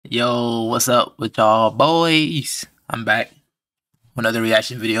Yo, what's up with y'all boys? I'm back with another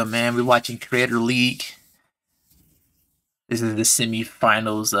reaction video, man. We're watching Creator League. This is the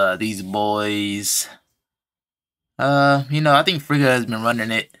semifinals. These boys. I think Friga has been running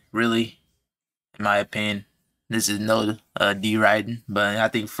it, really, in my opinion. This is no deriding, but I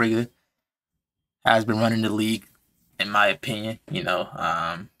think Friga has been running the league, in my opinion.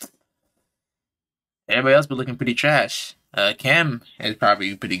 Everybody else been looking pretty trash. Cam is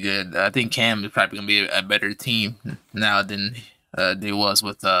probably pretty good. I think Cam is probably gonna be a better team now than they was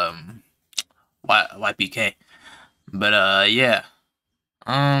with YPK. But yeah.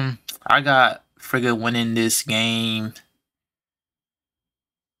 I got Friga winning this game.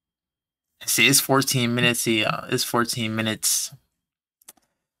 See, it's 14 minutes. See, it's 14 minutes.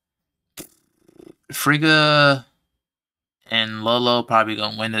 Friga and Lolo probably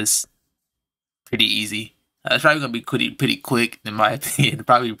gonna win this pretty easy. It's probably gonna be pretty quick, in my opinion.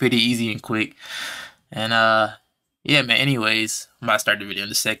 Probably pretty easy and quick. And yeah, man. Anyways, I'm about to start the video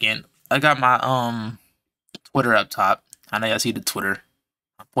in a second. I got my Twitter up top. I know y'all see the Twitter.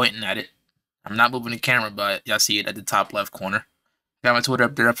 I'm pointing at it. I'm not moving the camera, but y'all see it at the top left corner. Got my Twitter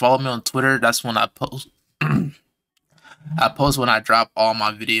up there. Follow me on Twitter. That's when I post. I post when I drop all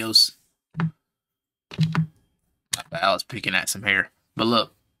my videos. I was picking at some hair, but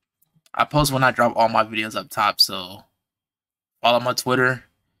look. I post when I drop all my videos up top, so follow my Twitter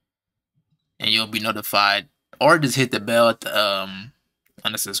and you'll be notified. Or just hit the bell at the on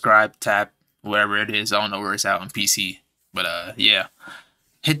the subscribe tab, wherever it is. I don't know where it's at on PC, but yeah,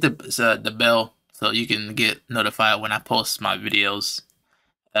 hit the bell so you can get notified when I post my videos.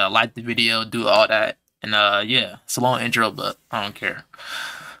 Like the video, do all that, and yeah, it's a long intro, but I don't care.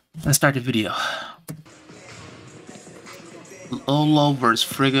 Let's start the video. Lolo versus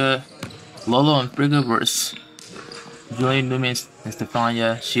Friga. Lolo and Friga versus Julian Newman and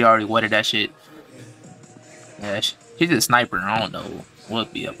Stefania. She already wetted that shit. Yeah, she's a sniper. I don't know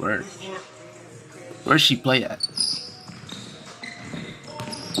what be up with her. Where's she play at?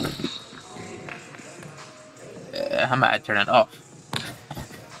 Yeah, I'm about to turn it off.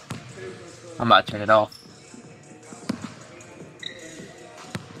 I'm about to turn it off.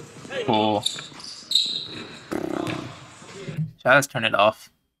 Cool. Let's turn it off.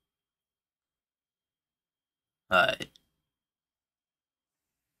 I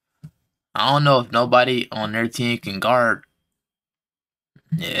don't know if nobody on their team can guard.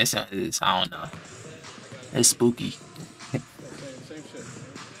 Yeah, it's I don't know. It's spooky.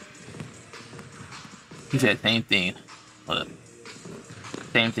 He said same thing. Look.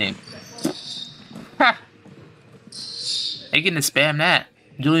 Same thing. Ha! They getting to spam that.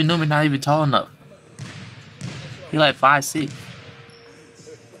 Julian Newman not even tall enough. He like 5'6".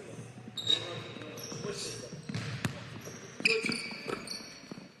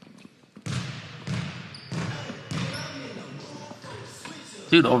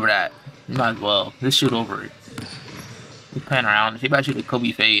 Shoot over that. You might as well. Just shoot over it. He's playing around. He about to shoot the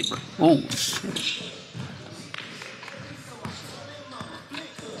Kobe fade, bro. Oh, shit.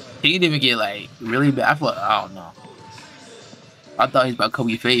 He didn't even get, like, really bad. I don't know. I thought he was about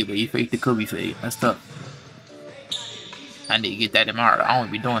Kobe fade, but he faked the Kobe fade. That's tough. I need to get that in my heart. I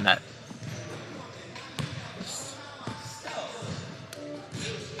don't be doing that.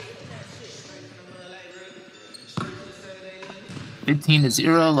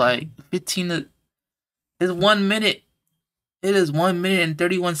 (15-0), like 15 to. It's 1 minute. It is 1 minute and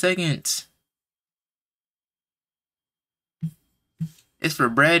 31 seconds. It's for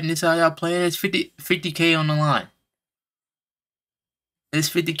bread, and this how y'all play. It's 50K on the line. It's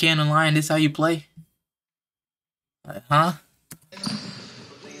 50K on the line. This how you play? Like, huh?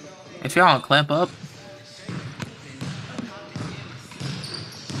 If y'all don't clamp up.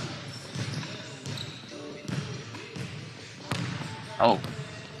 Oh.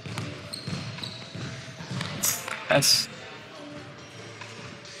 It's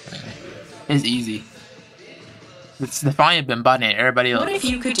easy. Stefania been butting everybody else. What if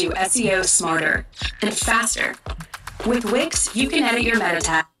you could do SEO smarter and faster? With Wix, you can edit your meta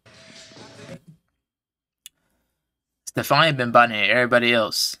tag. Stefania been butting everybody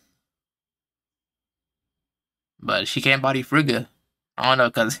else. But she can't body Friga. I don't know,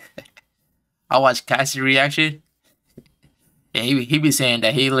 because I watched Cassie's reaction. And he be saying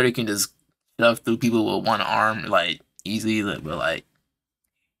that he literally can just shove through people with one arm, like, easily, but, like,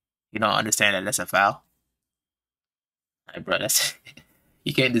 you don't understand that that's a foul. Like, bro, that's...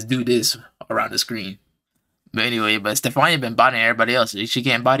 You can't just do this around the screen. But anyway, Stefania been bodying everybody else. She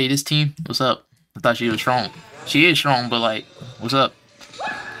can't body this team? What's up? I thought she was strong. She is strong, but, like, what's up?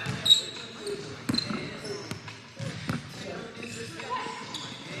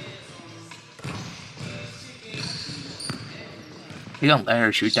 They gonna let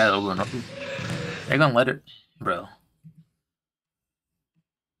her shoot that over and over. They're gonna let her, bro.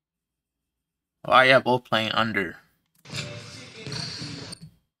 Why y'all both playing under?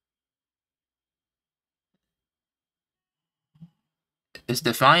 Is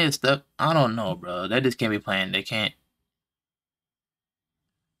Defiant stuck? I don't know, bro. They just can't be playing. They can't.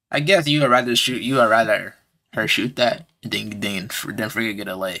 I guess you would rather shoot. You would rather her shoot that than Friga get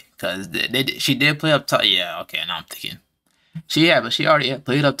a lay, cause she did play up top. Yeah, okay. Now I'm thinking but she already had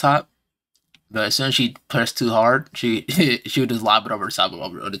played up top. But as soon as she pressed too hard, she would just lob it over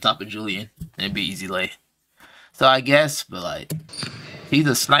the top of Julian, and it'd be easy lay. So I guess, but like, he's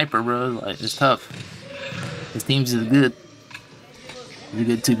a sniper, bro. Like, it's tough. His team's is good. It's a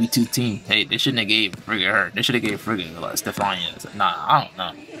good 2v2 team. Hey, they shouldn't have gave Friga her. They should have gave Friga like Stefania. Nah, I don't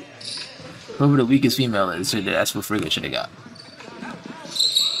know. Whoever the weakest female is, that's what Friga should have got.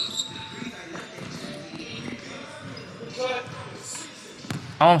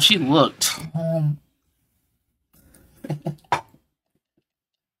 Oh, she looked.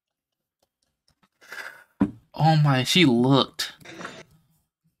 Oh my, she looked.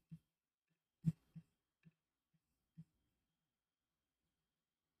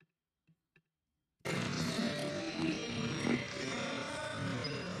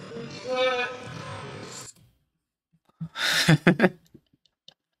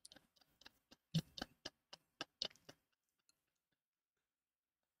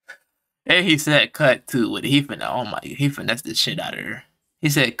 And he said cut too. With he finna, oh my, he finessed the shit out of her. He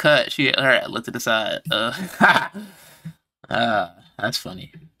said cut. She her looked to the side. That's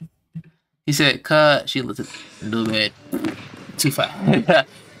funny. He said cut. She looked a little bit too fast.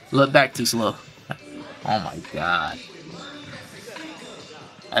 Look back too slow. Oh my god.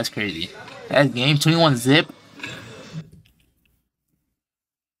 That's crazy. That's game 21 zip.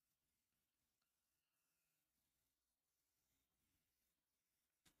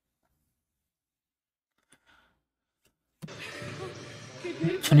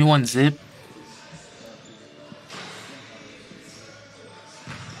 "21 zip."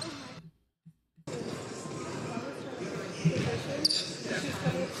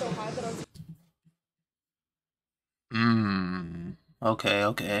 Okay,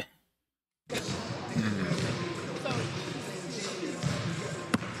 okay.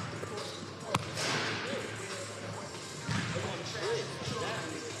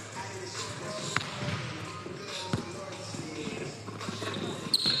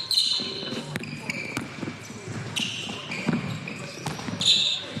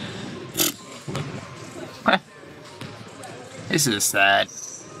 This is sad.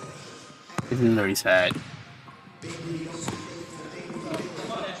 This is very sad.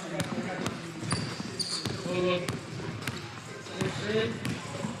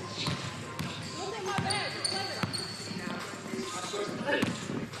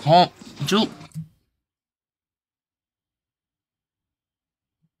 Oh, Jul.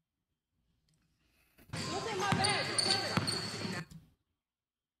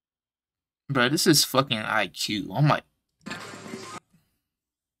 Bro, this is fucking IQ. Oh my.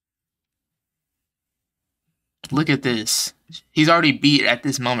 Look at this. He's already beat at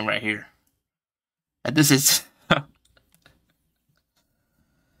this moment right here. At this is.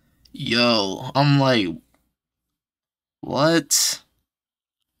 Yo, I'm like, what?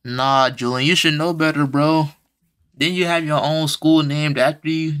 Nah, Julian, you should know better, bro. Then you have your own school named after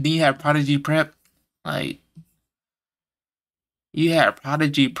you. Then you have Prodigy Prep. Like, you had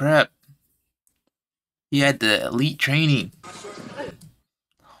Prodigy Prep. You had the elite training.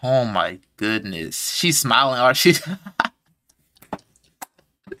 Oh my goodness. She's smiling. Or she's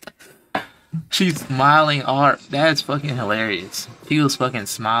she's smiling. Art. That's fucking hilarious. She was fucking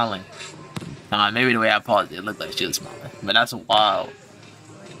smiling. Maybe the way I paused it looked like she was smiling. But that's wild.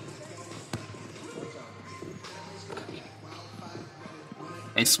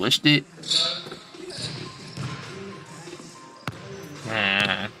 They switched it.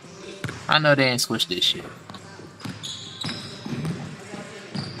 Man, I know they ain't switched this shit.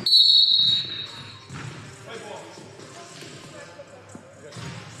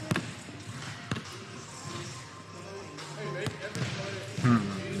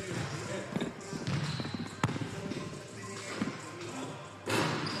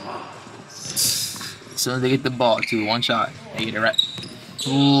 As soon as they get the ball, too, one shot, they get it right.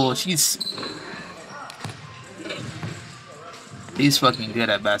 Ooh, she's fucking good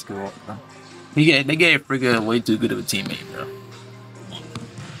at basketball, bro. They gave Friga way too good of a teammate, bro.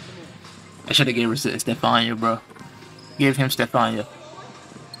 I should have gave her Stefania, bro. Give him Stefania.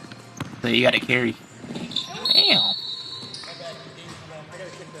 So you gotta carry. Damn.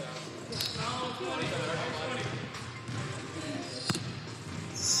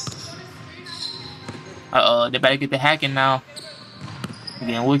 They better get the hacking now.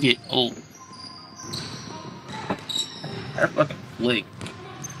 Again, wicked. Oh, that fucking flick.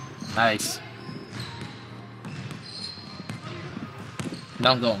 Nice.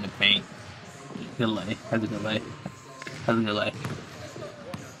 Don't go in the paint. Good lay. That's a good lay. That's a good lay.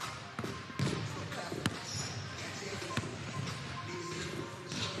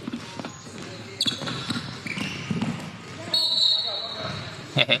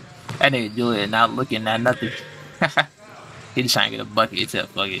 That nigga Julian not looking at nothing. He just trying to get a bucket. He said,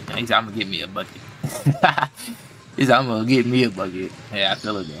 fuck it. He said, I'm gonna get me a bucket. He said, I'm gonna get me a bucket. Yeah, I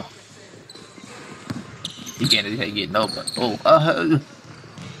feel it though. He can't get no bucket. Oh,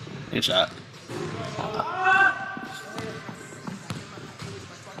 good shot.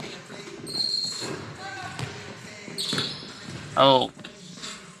 Oh.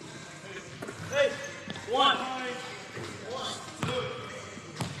 Hey, one.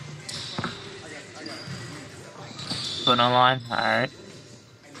 Put on line. Alright.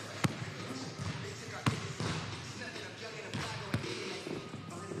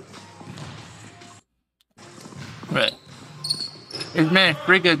 Right. This man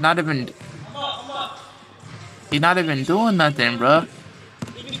Friga not even. He's not even doing nothing, bro.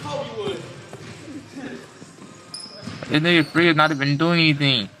 This nigga Friga's not even doing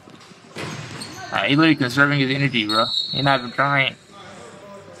anything. He's literally conserving his energy, bro. He's not even trying.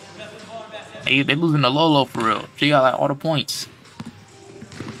 They losing to Lolo for real. She got like all the points.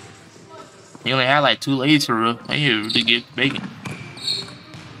 He only had like 2 lays for real. They need to really get bacon.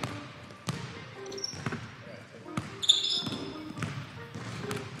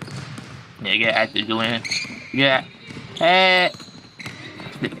 Yeah, get active, Julian. Yeah. Hey.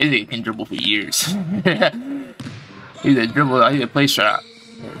 He can dribble for years. He's a dribble. He's a play shot.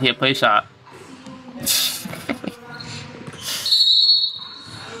 He a play shot.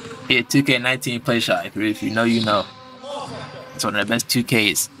 Yeah, 2K19 play shot. If you know, you know. It's one of the best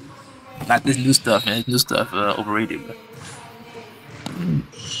 2Ks. Not this new stuff, man. This new stuff overrated, bro.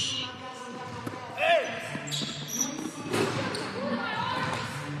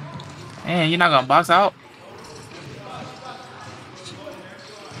 Man, you're not gonna box out?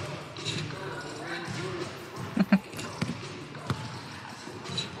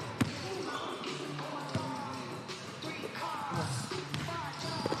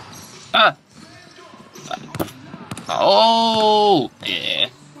 Oh, yeah.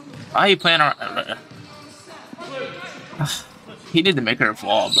 Why he playing around? He need to make her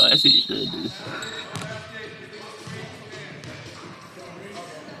fall, but that's what he should do.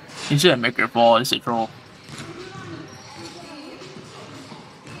 He should make her fall. It's a troll.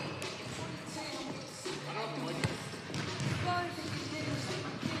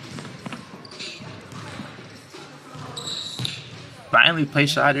 Finally, play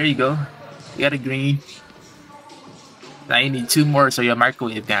shot. There you go. You got a green. Now you need 2 more so your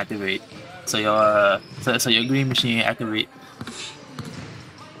microwave can activate. So your so your green machine activate.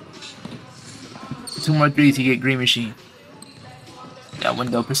 2 more threes, you get green machine. That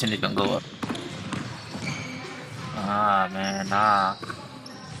window percentage gonna go up. Ah man, nah.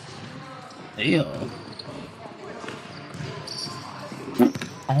 Ew.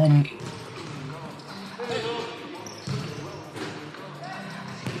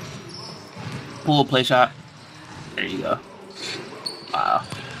 Pull a play shot. There you go. Wow.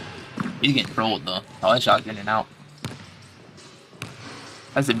 He's getting trolled though. All his shots in and out.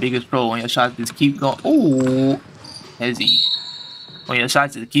 That's the biggest troll when your shots just keep going. Ooh. Hezzy. When your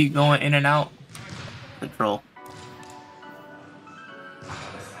shots just keep going in and out. The troll.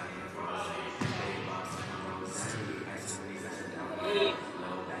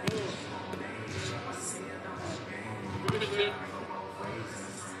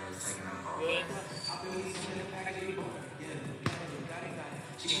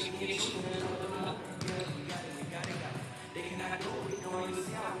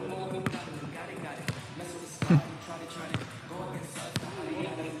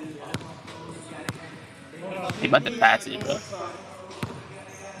 He about to pass it, bro.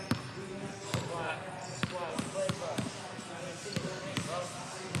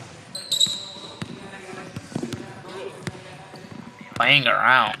 Playing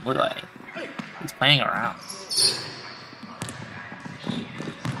around. What like? He's playing around.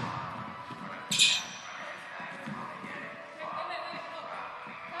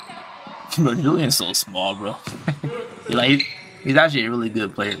 Bro, Julian's so small, bro. He's actually a really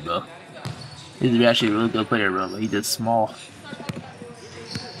good player, bro. He's actually a really good player, bro, but he's just small.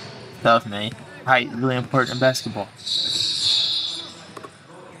 Tough, man. Height is really important in basketball.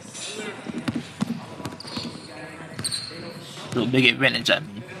 Little big advantage, I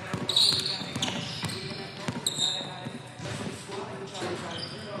mean.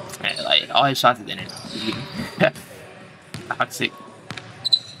 all his shots is in it. Toxic.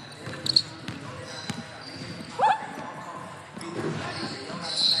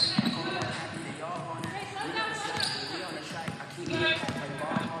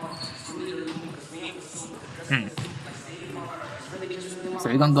 So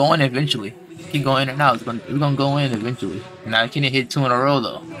we're gonna go in eventually. Keep going in and out. We're gonna go in eventually. Now can he hit 2 in a row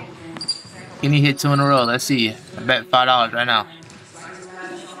though? Can he hit 2 in a row? Let's see. I bet $5 right now.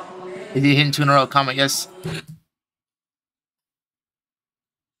 Is he hitting 2 in a row? Comment yes.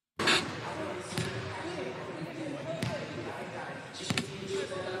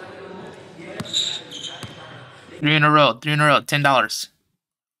 Three in a row, $10.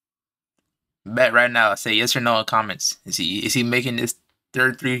 Bet right now. Say yes or no in comments. Is he making this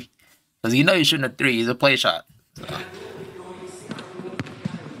third 3? Because you know he's shooting a 3. He's a play shot. So.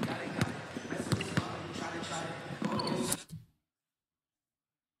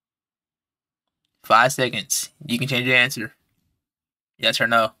 Five seconds. You can change your answer. Yes or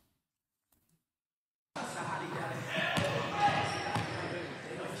no.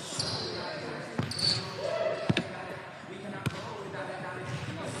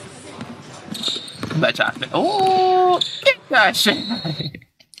 Bad shot. Oh, gosh.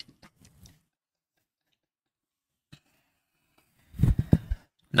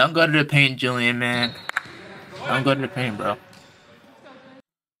 Don't go to the paint, Julian, man. Don't go to the paint, bro.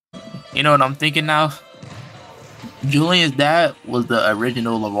 You know what I'm thinking now? Julian's dad was the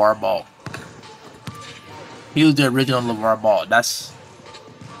original LeVar Ball. He was the original LeVar Ball. That's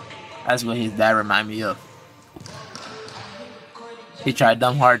what his dad reminded me of. He tried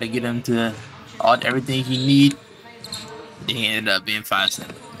dumb hard to get him to everything he need. Then he ended up being 5'7"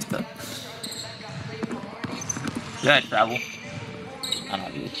 and stuff. Did I travel? I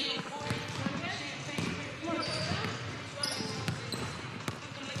don't know.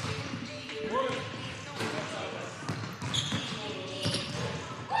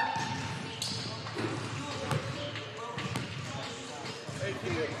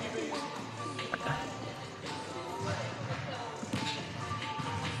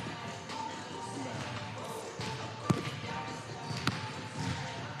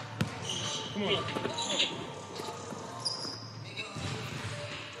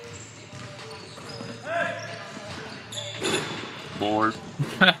 Bored.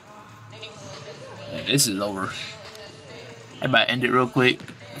 This is over. I about to end it real quick.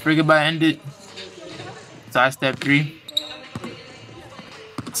 Friga about to end it. Side step 3.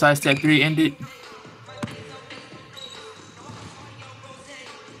 Side step 3, end it.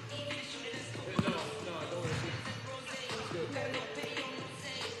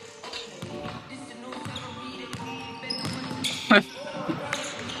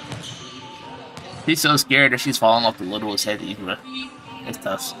 She's so scared that she's falling off the littlest heavy, but it's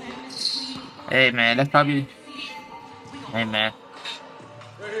tough. Hey man, that's probably. Hey man.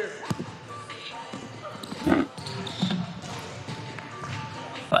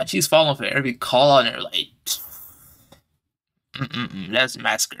 Like she's falling for every call on her, like. That's a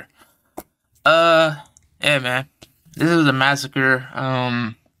massacre. Yeah man. This is a massacre.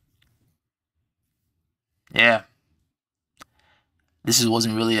 Yeah. This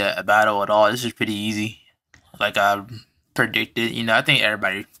wasn't really a battle at all. This is pretty easy. Like I predicted, you know, I think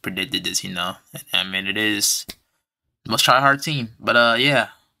everybody predicted this, you know. I mean, it is the most try-hard team. But, yeah.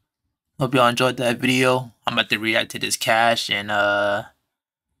 Hope y'all enjoyed that video. I'm about to react to this Cash and,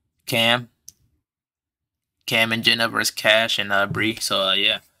 Cam. Cam and Jenna versus Cash and, Bree. So,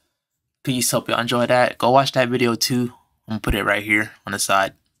 yeah. Peace. Hope y'all enjoyed that. Go watch that video, too. I'm gonna put it right here on the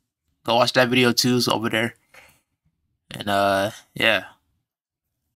side. Go watch that video, too. It's over there. And, yeah.